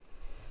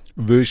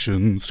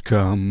Visions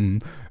come,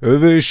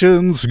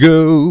 visions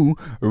go.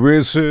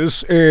 This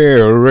is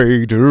Air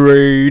Raid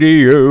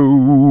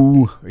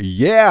Radio.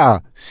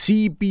 Yeah,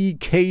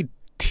 CBKtrxx.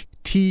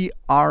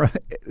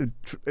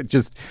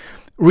 Just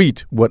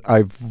read what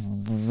I've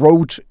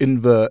wrote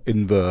in the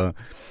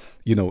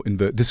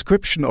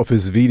description of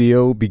his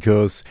video,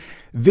 because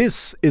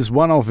this is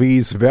one of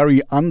these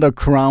very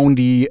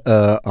undergroundy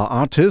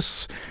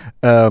artists,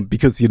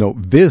 because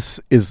this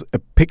is a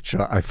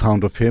picture I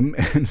found of him,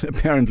 and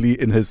apparently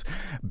in his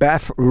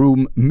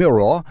bathroom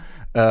mirror.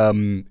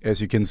 As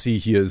you can see,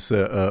 here's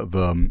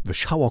the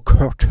shower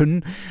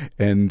curtain,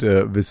 and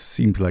this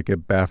seems like a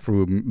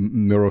bathroom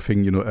mirror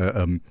thing,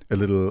 a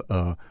little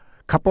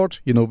cupboard,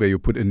 where you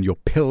put in your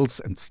pills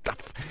and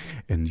stuff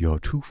and your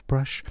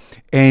toothbrush.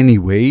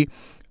 Anyway,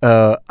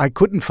 I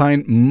couldn't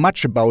find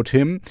much about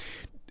him,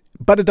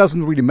 but it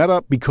doesn't really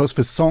matter because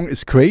the song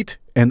is great,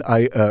 and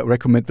I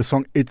recommend the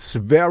song. It's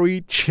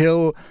very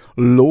chill,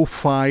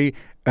 lo-fi,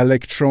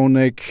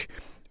 electronic,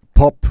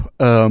 pop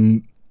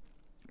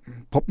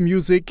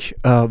music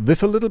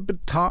with a little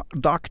bit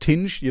dark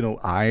tinge.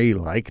 I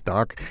like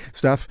dark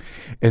stuff,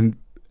 and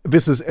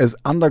this is as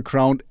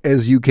underground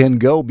as you can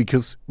go,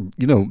 because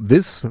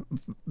this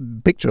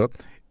picture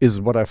is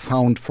what I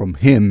found from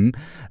him,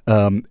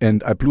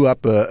 and I blew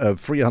up a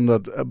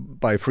 300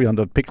 by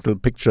 300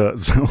 pixel picture,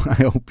 so I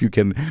hope you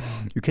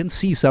can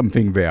see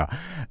something there.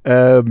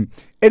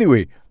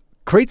 Anyway,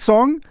 great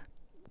song,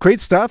 great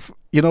stuff.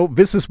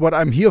 This is what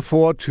I'm here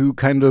for, to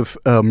kind of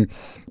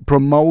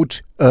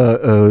promote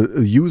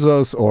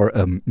users or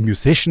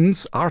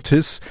musicians,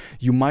 artists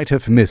you might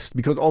have missed,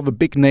 because all the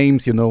big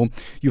names, you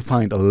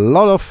find a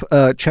lot of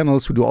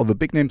channels who do all the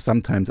big names.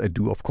 Sometimes I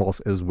do, of course,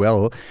 as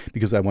well,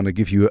 because I want to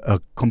give you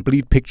a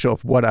complete picture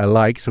of what I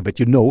like, so that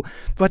you know.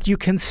 But you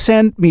can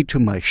send me to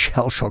my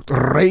Shellshocked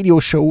radio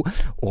show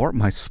or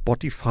my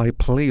Spotify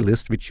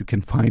playlist, which you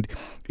can find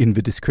in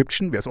the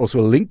description. There's also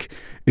a link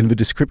in the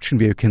description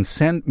where you can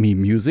send me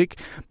music.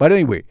 But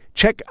anyway,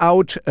 check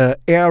out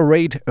Air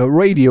Raid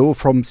Radio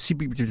from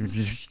CB.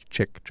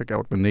 Check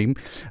out the name.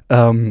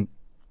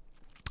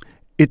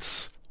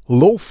 It's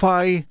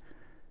lo-fi,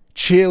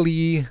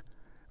 chilly,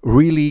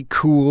 really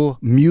cool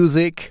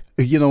music.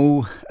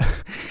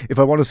 If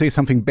I want to say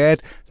something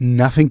bad,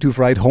 nothing to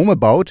write home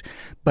about,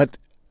 but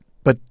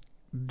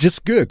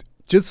just good.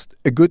 Just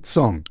a good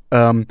song.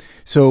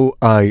 So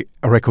I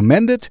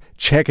recommend it.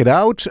 Check it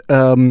out.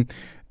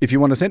 If you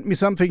want to send me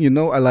something,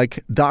 I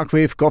like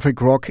darkwave,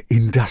 gothic rock,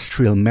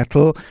 industrial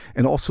metal,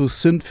 and also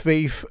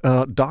synthwave,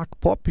 dark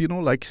pop,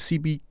 like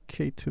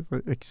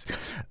CBKtrxx.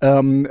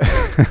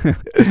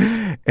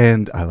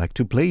 And I like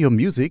to play your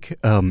music,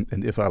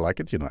 and if I like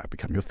it, I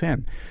become your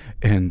fan.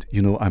 And,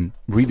 I'm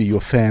really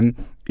your fan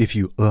if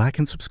you like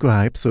and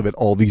subscribe, so that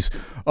all these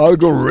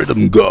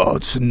algorithm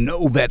gods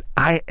know that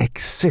I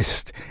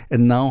exist.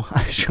 And now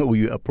I show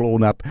you a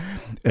blown up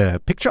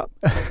picture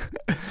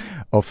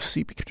of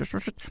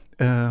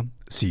CBKtrxx.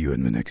 See you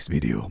in the next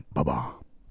video. Bye-bye.